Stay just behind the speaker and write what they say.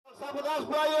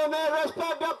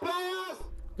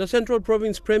The Central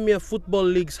Province Premier Football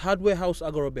League's Hardware House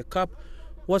Agorobe Cup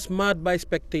was marred by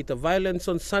spectator violence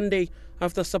on Sunday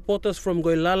after supporters from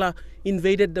Goilala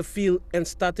invaded the field and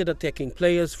started attacking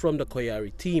players from the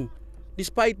Koiari team.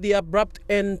 Despite the abrupt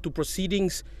end to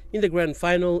proceedings in the grand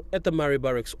final at the Murray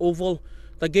Barracks Oval,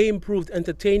 the game proved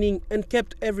entertaining and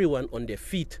kept everyone on their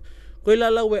feet.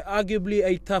 Goilala were arguably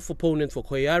a tough opponent for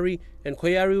Koiari, and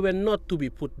Koiari were not to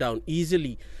be put down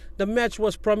easily. The match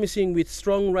was promising with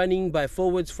strong running by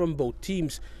forwards from both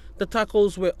teams. The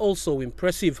tackles were also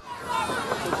impressive.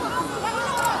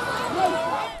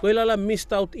 Goilala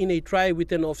missed out in a try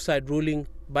with an offside ruling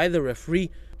by the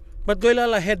referee, but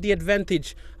Goilala had the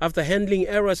advantage after handling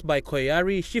errors by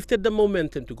Koiari shifted the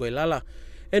momentum to Goilala.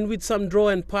 And with some draw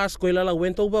and pass, Goilala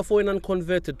went over for an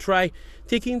unconverted try,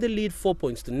 taking the lead 4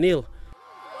 points to nil.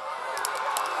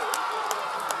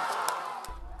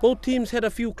 Both teams had a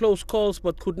few close calls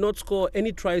but could not score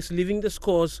any tries, leaving the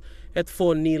scores at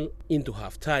 4-0 into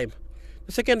half-time.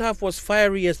 The second half was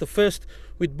fiery as the first,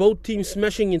 with both teams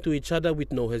smashing into each other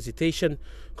with no hesitation.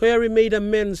 Koiari made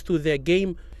amends to their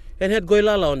game and had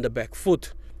Goilala on the back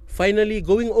foot, finally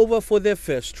going over for their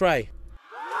first try.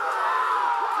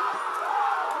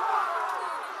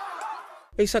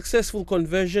 A successful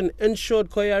conversion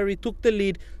ensured Koiari took the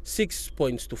lead 6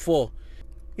 points to 4.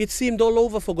 It seemed all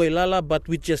over for Goilala, but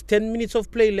with just 10 minutes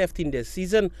of play left in their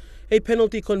season, a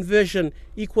penalty conversion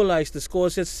equalized the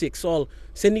scores at 6-all,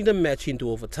 sending the match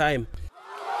into overtime.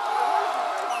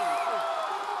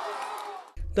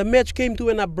 The match came to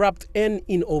an abrupt end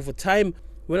in overtime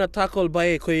when a tackle by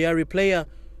a Koiari player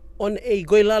on a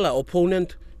Goilala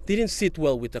opponent didn't sit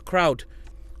well with the crowd.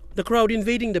 The crowd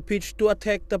invading the pitch to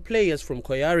attack the players from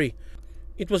Koiari.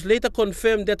 It was later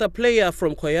confirmed that a player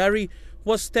from Koiari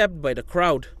was stabbed by the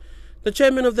crowd. The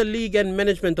chairman of the league and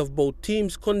management of both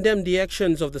teams condemned the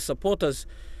actions of the supporters.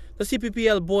 The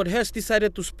CPPL board has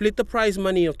decided to split the prize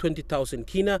money of 20,000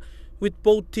 kina with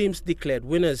both teams declared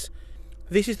winners.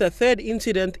 This is the third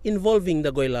incident involving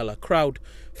the Goilala crowd.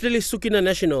 Fidelis Sukina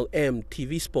National,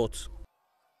 MTV Sports.